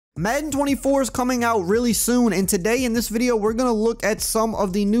Madden 24 is coming out really soon, and today in this video we're going to look at some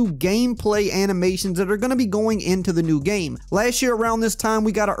of the new gameplay animations that are going to be going into the new game. Last year around this time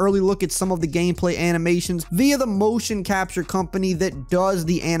we got an early look at some of the gameplay animations via the motion capture company that does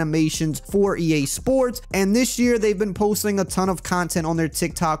the animations for EA Sports, and this year they've been posting a ton of content on their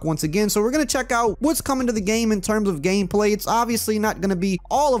TikTok once again, so we're going to check out what's coming to the game in terms of gameplay. It's obviously not going to be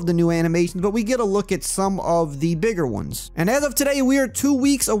all of the new animations, but we get a look at some of the bigger ones. And as of today we are 2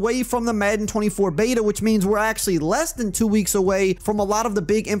 weeks away from the Madden 24 beta, which means we're actually less than 2 weeks away from a lot of the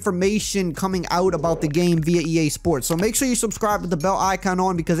big information coming out about the game via EA Sports. So make sure you subscribe with the bell icon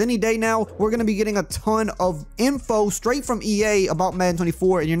on, because any day now we're going to be getting a ton of info straight from EA about Madden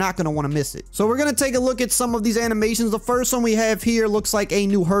 24, and you're not going to want to miss it. So we're going to take a look at some of these animations. The first one we have here looks like a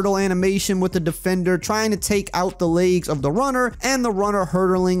new hurdle animation with the defender trying to take out the legs of the runner and the runner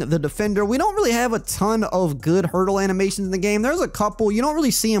hurdling the defender. We don't really have a ton of good hurdle animations in the game. There's a couple. You don't really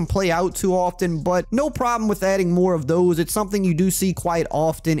see them play out too often, but no problem with adding more of those. It's something you do see quite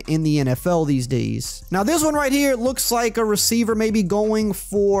often in the NFL these days. Now this one right here looks like a receiver maybe going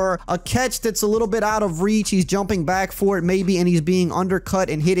for a catch that's a little bit out of reach. He's jumping back for it maybe, and he's being undercut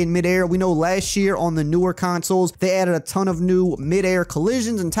and hit in midair. We know last year on the newer consoles they added a ton of new midair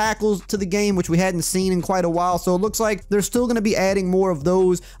collisions and tackles to the game, which we hadn't seen in quite a while, so it looks like they're still going to be adding more of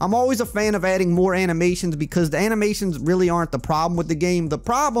those. I'm always a fan of adding more animations because the animations really aren't the problem with the game. The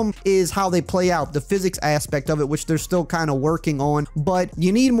problem is how they play out, the physics aspect of it, which they're still kind of working on, but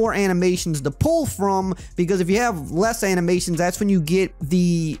you need more animations to pull from, because if you have less animations, that's when you get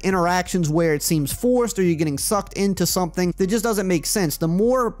the interactions where it seems forced or you're getting sucked into something that just doesn't make sense. The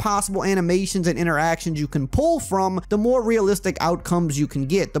more possible animations and interactions you can pull from, the more realistic outcomes you can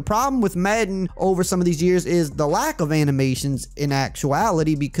get. The problem with Madden over some of these years is the lack of animations in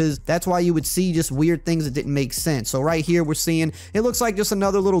actuality, because that's why you would see just weird things that didn't make sense. So right here we're seeing, it looks like just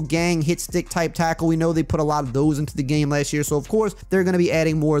another little gang hit stick type tackle. We know they put a lot of those into the game last year, so of course they're going to be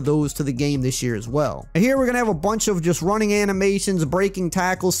adding more of those to the game this year as well. Here we're going to have a bunch of just running animations, breaking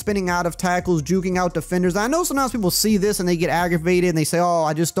tackles, spinning out of tackles, juking out defenders. I know sometimes people see this and they get aggravated and they say, oh,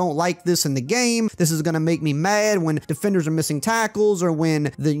 I just don't like this in the game. This is going to make me mad when defenders are missing tackles or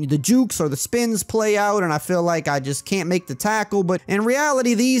when the jukes or the spins play out and I feel like I just can't make the tackle. But in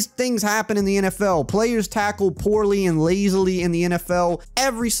reality, these things happen in the NFL. Players tackle poorly and lazily in the NFL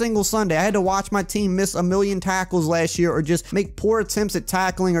every single Sunday. I had to watch my team miss a million tackles last year or just make poor attempts at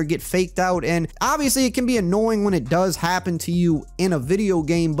tackling or get faked out, and obviously it can be annoying when it does happen to you in a video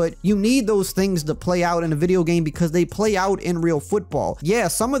game, but you need those things to play out in a video game because they play out in real football. Yeah,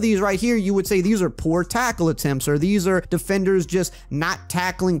 some of these right here you would say these are poor tackle attempts or these are defenders just not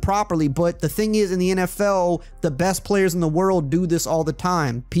tackling properly, but the thing is, in the NFL the best players in the world do this all the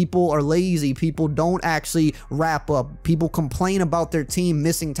time. People are lazy, people don't actually wrap up, people complain about their team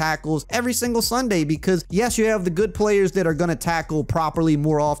missing tackles every single Sunday because yes, you have the good players that are going to tackle properly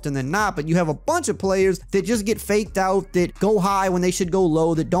more often than not, but you have a bunch of players that just get faked out, that go high when they should go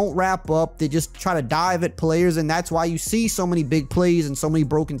low, that don't wrap up, that just try to dive at players, and that's why you see so many big plays and so many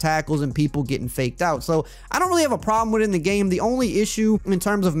broken tackles and people getting faked out. So I don't really have a problem with it in the game. The only issue in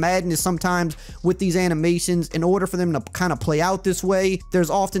terms of Madden is sometimes with these animations, in order for them to kind of play out this way, there's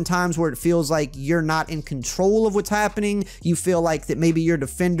often times where it feels like you're not in control of what's happening. You feel like that maybe your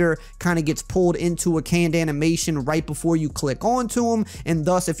defender kind of gets pulled into a canned animation right before you click onto them, and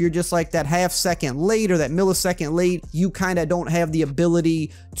thus if you're just like that half second late or that millisecond late, you kind of don't have the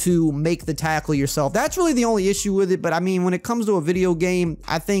ability to make the tackle yourself. That's really the only issue with it. But I mean, when it comes to a video game,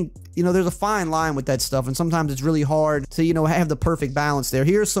 I think, you know, there's a fine line with that stuff, and sometimes it's really hard to, you know, have the perfect balance there.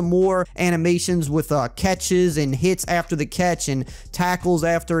 Here's some more animations with catches and hits after the catch and tackles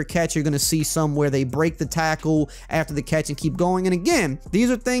after a catch. You're going to see some where they break the tackle after the catch and keep going. And again, these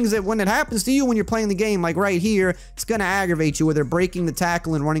are things that when it happens to you when you're playing the game, like right here, it's going to aggravate you where they're breaking the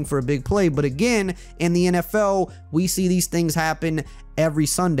tackle and running for a big play. But again, in the NFL, we see these things happen every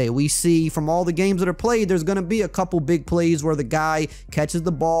Sunday. We see from all the games that are played, there's going to be a couple big plays where the guy catches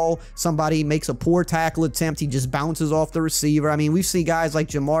the ball, somebody makes a poor tackle attempt, he just bounces off the receiver. I mean, we see guys like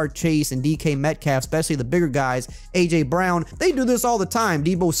Jamar Chase and DK Metcalf, especially the bigger guys, AJ Brown, they do this all the time.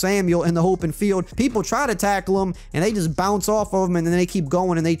 Debo Samuel in the open field, people try to tackle them and they just bounce off of them, and then they keep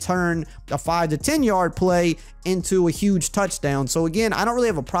going and they turn a 5 to 10 yard play into a huge touchdown. So again, I don't really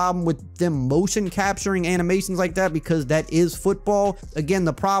have a problem with them motion capturing animations like that because that is football. Again,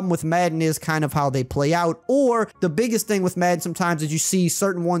 the problem with Madden is kind of how they play out, or the biggest thing with Madden sometimes is you see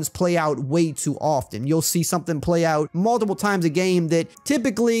certain ones play out way too often. You'll see something play out multiple times a game that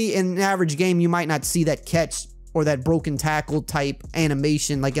typically in an average game you might not see that catch or that broken tackle type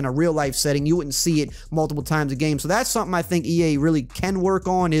animation, like in a real life setting. You wouldn't see it multiple times a game. So that's something I think EA really can work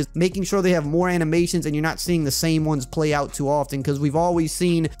on, is making sure they have more animations and you're not seeing the same ones play out too often, because we've always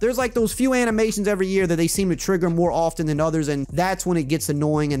seen there's like those few animations every year that they seem to trigger more often than others, and that's when it gets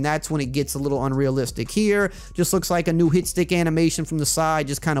annoying and that's when it gets a little unrealistic. Here just looks like a new hit stick animation from the side,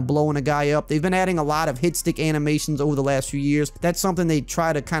 just kind of blowing a guy up. They've been adding a lot of hit stick animations over the last few years. That's something they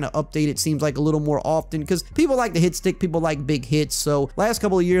try to kind of update, it seems like, a little more often, because people like the hit stick, people like big hits. So last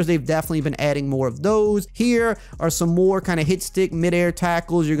couple of years they've definitely been adding more of those. Here are some more kind of hit stick midair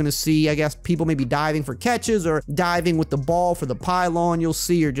tackles. You're gonna see, I guess, people maybe diving for catches or diving with the ball for the pylon, you'll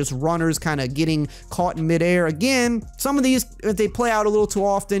see, or just runners kind of getting caught in midair. Again, some of these, if they play out a little too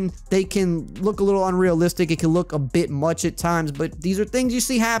often, they can look a little unrealistic. It can look a bit much at times, but these are things you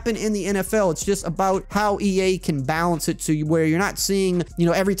see happen in the NFL. It's just about how EA can balance it to where you're not seeing, you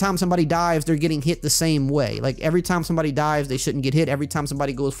know, every time somebody dives, they're getting hit the same way. Like every time somebody dives, they shouldn't get hit. Every time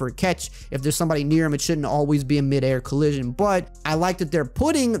somebody goes for a catch, if there's somebody near them, it shouldn't always be a midair collision. But I like that they're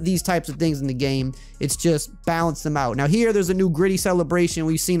putting these types of things in the game. It's just balance them out. Now here, there's a new gritty celebration.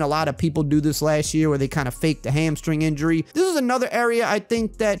 We've seen a lot of people do this last year where they kind of faked the hamstring injury. This is another area I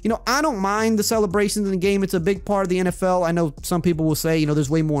think that, you know, I don't mind the celebrations in the game. It's a big part of the NFL. I know some people will say, you know, there's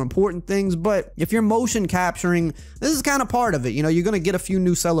way more important things, but if you're motion capturing, this is kind of part of it. You know, you're going to get a few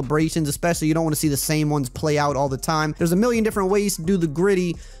new celebrations, especially you don't want to see the same ones play out all the time. There's a million different ways to do the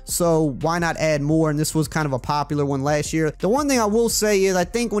gritty, so why not add more? And this was kind of a popular one last year. The one thing I will say is I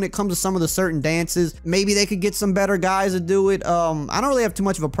think when it comes to some of the certain dances, maybe they could get some better guys to do it. I don't really have too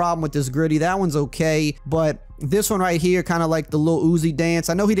much of a problem with this gritty. That one's okay, but this one right here, kind of like the Lil Uzi dance.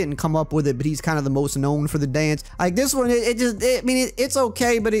 I know he didn't come up with it, but he's kind of the most known for the dance. Like this one, it's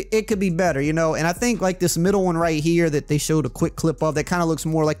okay, but it could be better, you know? And I think like this middle one right here that they showed a quick clip of, that kind of looks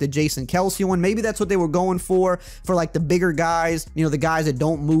more like the Jason Kelce one. Maybe that's what they were going for like the bigger guys, you know, the guys that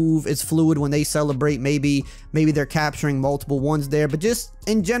don't move as fluid when they celebrate. Maybe they're capturing multiple ones there, but just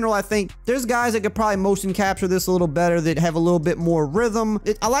in general, I think there's guys that could probably motion capture this a little better, that have a little bit more rhythm.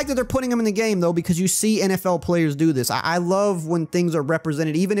 I like that they're putting them in the game though, because you see NFL players do this. I love when things are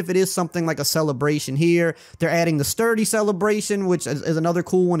represented, even if it is something like a celebration. Here they're adding the sturdy celebration, which is another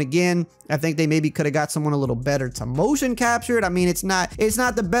cool one. Again, I think they maybe could have got someone a little better to motion capture it. I mean, it's not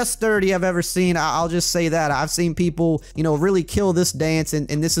the best sturdy I've ever seen. I'll just say that. I've seen people, you know, really kill this dance, and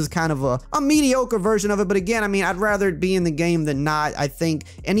this is kind of a mediocre version of it. But again, I mean, I'd rather it be in the game than not. I think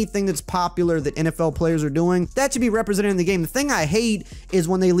anything that's popular that NFL players are doing, that should be represented in the game. The thing I hate is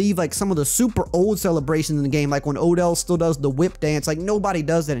when they leave like some of the super old celebrations in the game, like when Odell still does the whip dance. Like nobody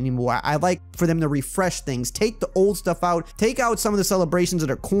does that anymore. I like for them to refresh things, take the old stuff out, take out some of the celebrations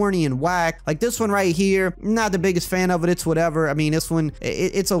that are corny and whack. Like this one right here, not the biggest fan of it. It's whatever. I mean, this one,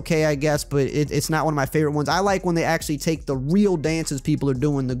 it's okay, I guess, but it's not one of my favorite ones. I like when they actually take the real dances people are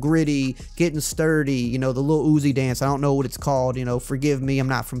doing, the gritty, getting sturdy, you know, the Lil Uzi dance. I don't know what it's called, you know, forgive me, I'm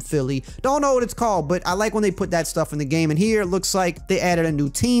not from Philly, don't know what it's called, but I like when they put that stuff in the game. And here it looks like they added a new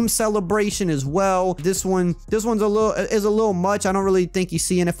team celebration as well. This one's a little much. I don't really think you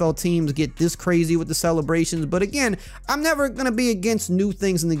see NFL teams get this crazy with the celebrations, but again, I'm never gonna be against new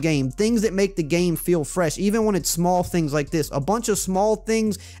things in the game, things that make the game feel fresh, even when it's small things like this. A bunch of small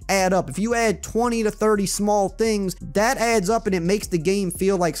things add up. If you add 20 to 30 small things, that adds up and it makes the game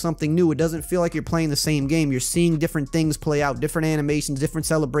feel like something new. It doesn't feel like you're playing the same game. You're seeing different things play out, different animations, different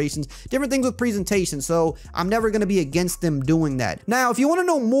celebrations, different things with presentation. So I'm never going to be against them doing that. Now, if you want to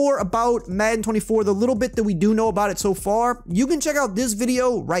know more about Madden 24, the little bit that we do know about it so far, you can check out this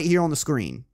video right here on the screen.